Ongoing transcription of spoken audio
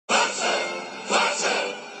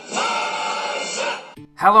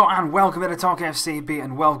Hello and welcome to Talk FCB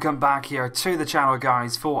and welcome back here to the channel,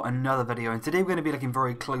 guys, for another video. And today we're going to be looking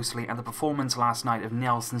very closely at the performance last night of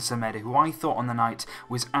Nelson Semedo, who I thought on the night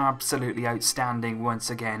was absolutely outstanding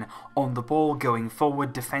once again on the ball, going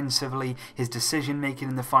forward defensively, his decision making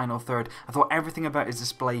in the final third. I thought everything about his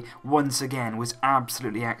display once again was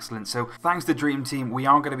absolutely excellent. So thanks to the Dream Team, we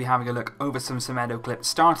are going to be having a look over some Semedo clips,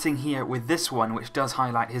 starting here with this one, which does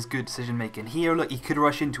highlight his good decision making. Here, look, he could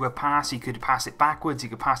rush into a pass, he could pass it backwards,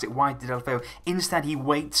 he could pass it wide to Deulofeu. Instead, he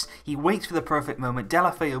waits for the perfect moment.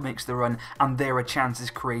 Deulofeu makes the run, and there a chance is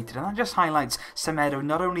created. And that just highlights Semedo,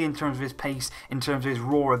 not only in terms of his pace, in terms of his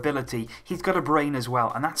raw ability, he's got a brain as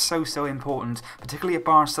well, and that's so important, particularly at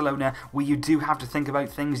Barcelona, where you do have to think about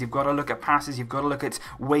things. You've got to look at passes, you've got to look at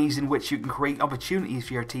ways in which you can create opportunities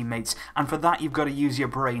for your teammates, and for that you've got to use your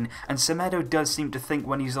brain. And Semedo does seem to think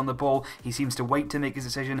when he's on the ball. He seems to wait to make his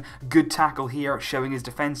decision. Good tackle here, showing his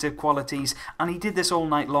defensive qualities, and he did this all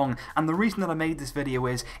night long. And the reason that I made this video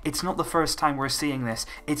is it's not the first time we're seeing this.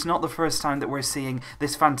 It's not the first time that we're seeing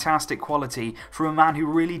this fantastic quality from a man who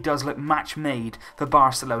really does look match made for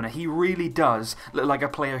Barcelona. He really does look like a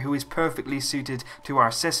player who is perfectly suited to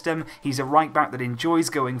our system. He's a right back that enjoys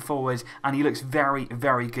going forward, and he looks very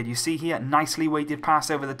good. You see here, nicely weighted pass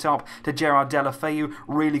over the top to Gerard Deulofeu.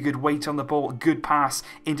 Really good weight on the ball, good pass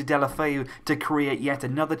into Deulofeu to create yet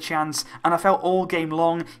another chance. And I felt all game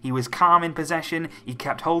long he was calm in possession. He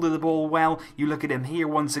kept hold of the ball well. You look at him here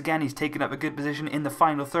once again, he's taken up a good position in the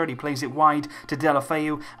final third. He plays it wide to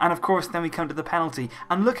Deulofeu, and of course then we come to the penalty,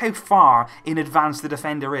 and look how far in advance the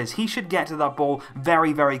defender is. He should get to that ball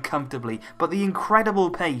very comfortably, but the incredible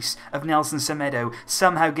pace of Nelson Semedo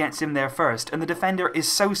somehow gets him there first, and the defender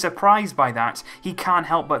is so surprised by that he can't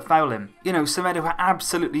help but foul him. You know, Semedo had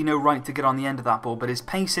absolutely no right to get on the end of that ball, but his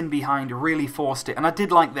pace in behind really forced it. And I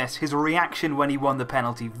did like this, his reaction when he won the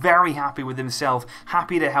penalty. Very happy with himself,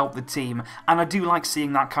 happy to help the team, and I do like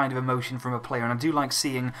seeing that kind of emotion from a player, and I do like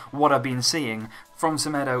seeing what I've been seeing from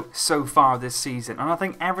Semedo so far this season. And I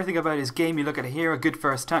think everything about his game, you look at it here, a good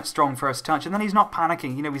first touch, strong first touch, and then he's not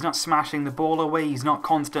panicking, you know, he's not smashing the ball away, he's not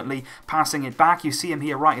constantly passing it back. You see him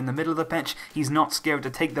here right in the middle of the pitch, he's not scared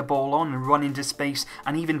to take the ball on and run into space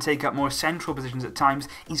and even take up more central positions at times.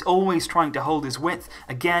 He's always trying to hold his width.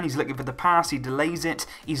 Again, he's looking for the pass, he delays it,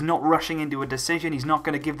 he's not rushing into a decision, he's not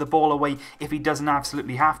going to give the ball away if he doesn't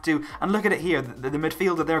absolutely have to. And look at it here, the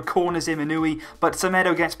midfielder there corners him, Inui, but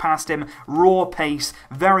Semedo gets past him, raw pace,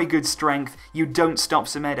 very good strength. You don't stop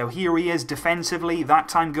Semedo. Here he is defensively, that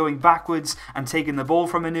time going backwards and taking the ball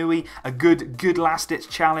from Inui. A good last-ditch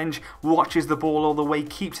challenge, watches the ball all the way,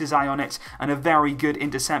 keeps his eye on it, and a very good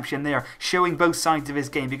interception there, showing both sides of his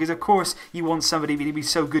game, because of course you want somebody to be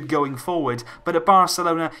so good going forward, but at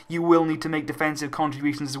Barcelona you will need to make defensive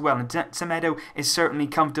contributions as well, and Semedo is certainly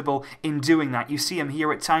comfortable in doing that. You see him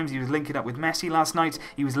here at times, he was linking up with Messi last night,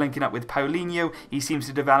 he was linking up with Paulinho, he seems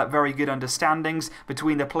to develop very good understandings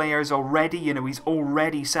between the players already. You know, he's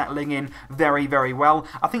already settling in very well.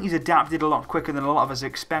 I think he's adapted a lot quicker than a lot of us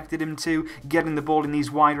expected him to, getting the ball in these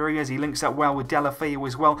wide areas. He links up well with Deulofeu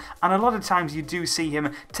as well, and a lot of times you do see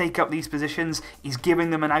him take up these positions. He's giving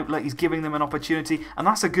them an outlet, he's giving them an opportunity, and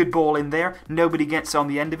that's a good ball in there. Nobody gets on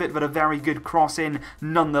the end of it, but a very good cross in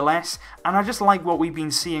nonetheless. And I just like what we've been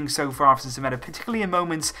seeing so far from Semedo, particularly in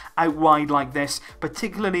moments out wide like this,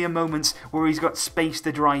 particularly in moments where he's got space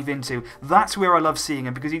to drive into. That's where I love seeing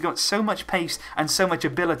him, because he's got so much pace and so much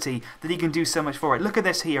ability that he can do so much for it. Look at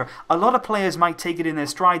this here. A lot of players might take it in their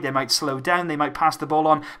stride, they might slow down, they might pass the ball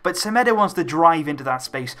on, but Semedo wants to drive into that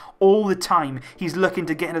space all the time. He's looking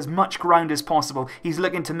to get as much ground as possible. He's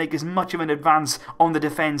looking to make as much of an advance on the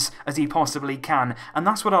defence as he possibly can, and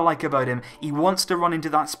that's what I like about him. He wants to run into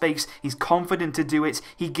that space, he's confident to do it,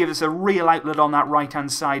 he gives us a real outlet on that right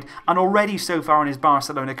hand side, and already so far in his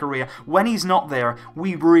Barcelona career, when he's not there,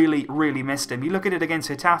 we really missed him. You look at it against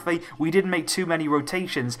Getafe, we didn't make too many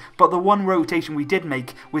rotations, but the one rotation we did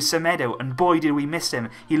make was Semedo, and boy did we miss him.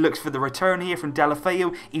 He looks for the return here from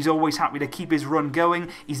Deulofeu, he's always happy to keep his run going,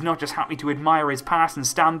 he's not just happy to admire his pass and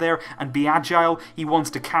stand there and be agile, he wants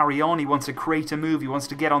to carry on, he wants to create a move, he wants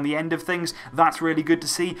to get on the end of things. That's really good to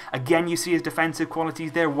see. Again, you see his defensive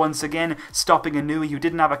qualities there once again, stopping Inui, who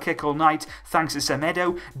didn't have a kick all night, thanks to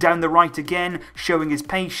Semedo. Down the right again, showing his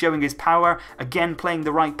pace, showing his power, again playing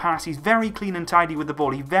the right pass. He's very clean and tidy with the ball.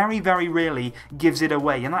 He very, very rarely gives it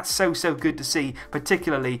away, and that's so good to see,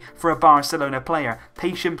 particularly for a Barcelona player.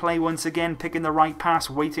 Patient play once again, picking the right pass,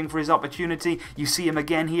 waiting for his opportunity. You see him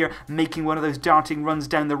again here, making one of those darting runs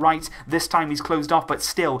down the right. This time he's closed off, but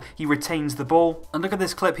still, he retains the ball. And look at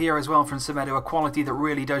this clip here as well from Semedo, a quality that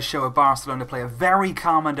really does show a Barcelona player. Very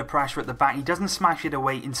calm under pressure at the back. He doesn't smash it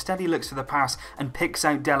away. Instead, he looks for the pass and picks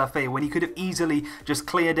out De La Fea when he could have easily just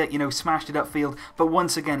cleared it, you know, smashed it upfield. But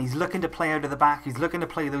once again, he's looking to play out of the back. He's looking to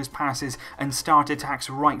play those passes and start attacks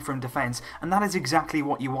right from defence. And that is exactly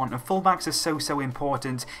what you want. And fullbacks are so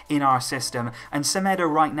important in our system. And Semedo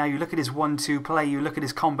right now, you look at his 1-2 play, you look at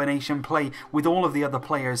his combination play with all of the other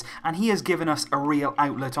players, and he has given us a real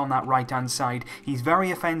outlet on that right-hand side. He's very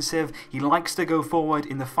offensive. He likes to go forward.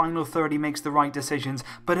 In the final third, he makes the right decisions.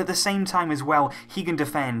 But at the same time as well, he can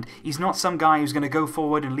defend. He's not some guy who's going to go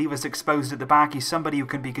forward and leave us exposed at the back. He's somebody who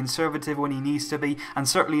can be conservative when he needs to be. And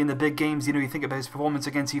certainly in the big games, you know, you think about his performance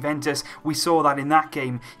against Juventus, we saw that in that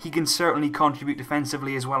game. He can certainly contribute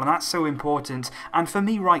defensively as well, and that's so important. And for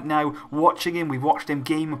me right now, watching him, we've watched him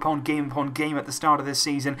game upon game upon game at the start of this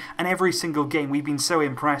season, and every single game we've been so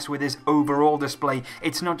impressed with his overall display.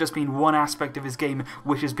 It's not just been one aspect of his game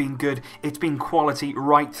which has been good, it's been quality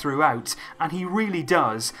right throughout, and he really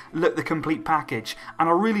does look the complete package. And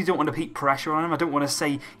I really don't want to put pressure on him. I don't want to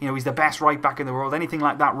say, you know, he's the best right back in the world, anything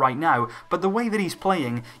like that right now, but the way that he's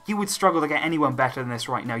playing, you would struggle to get anyone better than this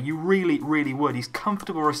right now. You really would. He's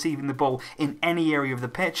comfortable receiving the ball in any area of the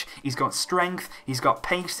pitch. He's got strength, he's got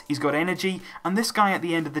pace, he's got energy, and this guy at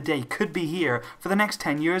the end of the day could be here for the next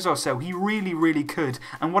 10 years or so. He really could,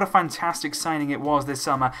 and what a fantastic signing it was this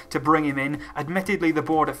summer to bring him in. Admittedly, the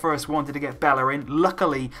board at first wanted to get Bellerin.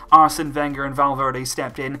 Luckily, Arsene Wenger and Valverde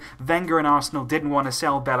stepped in. Wenger and Arsenal didn't want to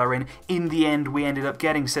sell Bellerin. In the end, we ended up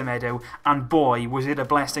getting Semedo, and boy, was it a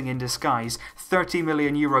blessing in disguise. 30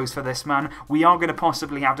 million euros for this man. We are going to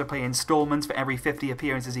possibly have to pay installments for every 50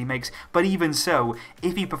 appearances he makes, but even so,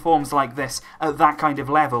 if he performs like this at that kind of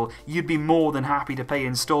level, you'd be more than happy to pay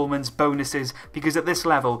installments, bonuses, because at this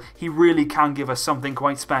level, he really can give us something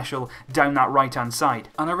quite special down that right-hand side.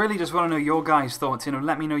 And I really just want to know your guys' thoughts. You know,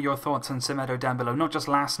 let me know your thoughts on Semedo down below, not just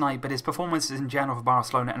last night, but his performances in general for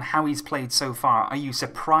Barcelona and how he's played so far. Are you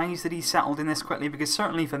surprised that he settled in this quickly? Because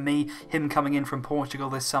certainly for me, him coming in from Portugal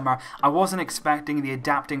this summer, I wasn't expecting the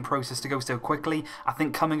adapting process to go so quickly. I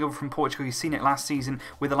think coming over from Portugal, you've seen it last season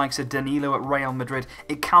with the likes of Danilo at Real Madrid,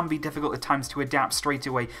 it can be difficult at times to adapt straight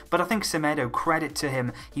away. But I think Semedo, credit to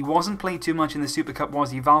him, he wasn't played too much in the Super Cup,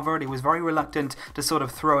 was he? Valverde was very reluctant to sort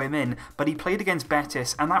of throw him in, but he played against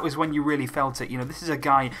Betis, and that was when you really felt it. You know, this is a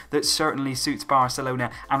guy that certainly suits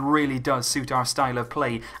Barcelona and really does suit our style of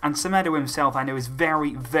play. And Semedo himself, I know, is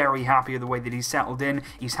very happy with the way that he's settled in.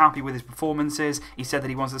 He's happy with his performances. He said that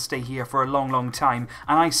he wants to stay here for a long time,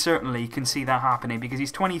 and I certainly can see that happening because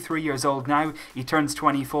he's 23 years old now. He turns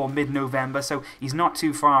 24 mid-November, so he's not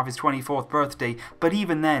too far off his 24th birthday. But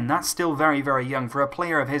even then, that's still very young for a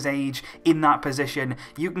player of his age in that position.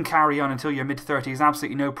 You can carry on until your mid-30s,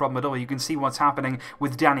 absolutely no problem at all. You can see what's happening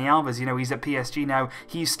with Dani Alves. You know, he's at PSG now.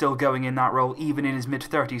 He's still going in that role even in his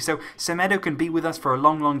mid-30s. So Semedo can be with us for a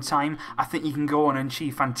long time. I think he can go on and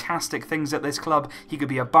achieve fantastic things at this club. He could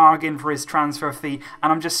be a bargain for his transfer fee,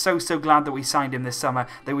 and I'm just so glad that we signed him this summer.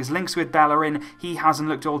 There was links with Bellerin. He hasn't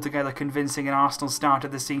looked altogether convincing in Arsenal's start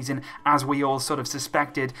of the season, as we all sort of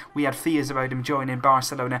suspected. We had fears about him joining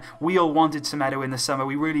Barcelona. We all wanted Semedo in the summer.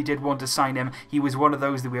 We really did want to sign him. He was one of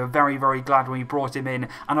those that we were very glad when we brought him in,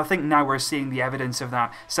 and I think now we're seeing the evidence of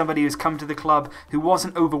that. Somebody who's come to the club who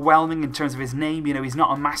wasn't overwhelming in terms of his name. You know, he's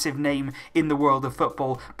not a massive name in the world of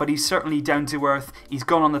football, but he's certainly down to earth. He's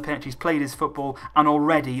gone on the pitch, he's played his football, and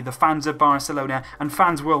already the fans of Barcelona and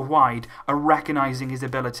fans worldwide are recognising his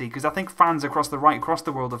ability, because I think fans across the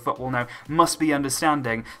world of football now must be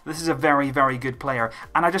understanding this is a very good player,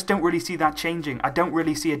 and I just don't really see that changing. I don't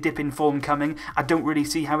really see a dip in form coming. I don't really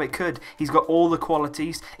see how it could. He's got all the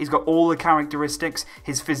qualities, he's got all the characteristics,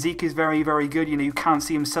 his physique is very good. You know, you can't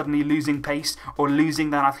see him suddenly losing pace or losing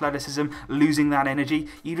that athleticism, losing that energy.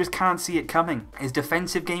 You just can't see it coming. His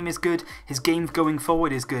defensive game is good, his game going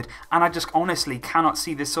forward is good, and I just honestly cannot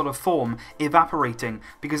see this sort of form evaporating,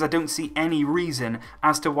 because I don't see any reason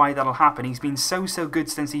as to why that'll happen. He's been so good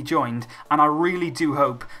since he joined, and I really do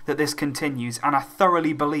hope that this continues, and I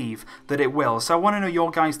thoroughly believe that it will. So I want to know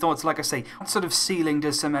your guys' thoughts. Like I say, what sort of ceiling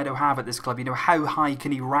does Semedo have at this club? You know, how high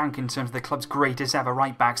can he rank in terms of the club's greatest ever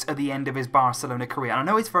right backs at the end of his Barcelona career? And I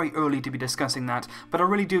know it's very early to be discussing that, but I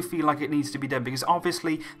really do feel like it needs to be done, because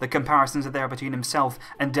obviously the comparisons are there between himself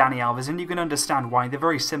and Dani Alves, and you can understand why. They're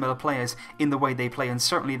very similar players in the way they play, and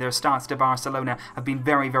certainly their starts to Barcelona have been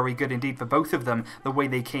very good indeed for both of them. The way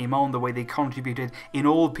they came on, the way they contributed in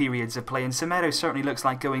all periods of play, and Semedo certainly looks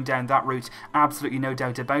like going down that route, absolutely no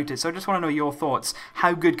doubt about it. So I just want to know your thoughts.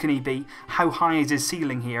 How good can he be? How high is his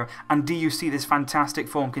ceiling here? And do you see this fantastic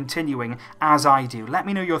form continuing as I do? Let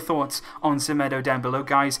me know your thoughts on Semedo down below,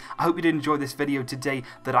 guys. I hope you did enjoy this video today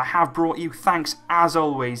that I have brought you. Thanks, as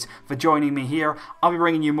always, for joining me here. I'll be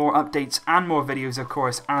bringing you more updates and more videos, of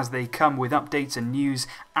course, as they come, with updates and news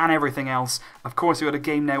and everything else. Of course, we've got a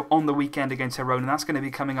game now on the weekend against Verona, and that's going to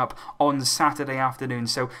be coming up on Saturday afternoon.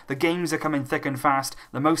 So the games are coming thick and fast.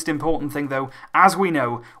 The most important thing, though, as we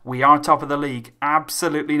know, we are top of the league.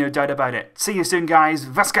 Absolutely no doubt about it. See you soon, guys.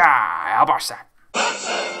 Vasca Barça.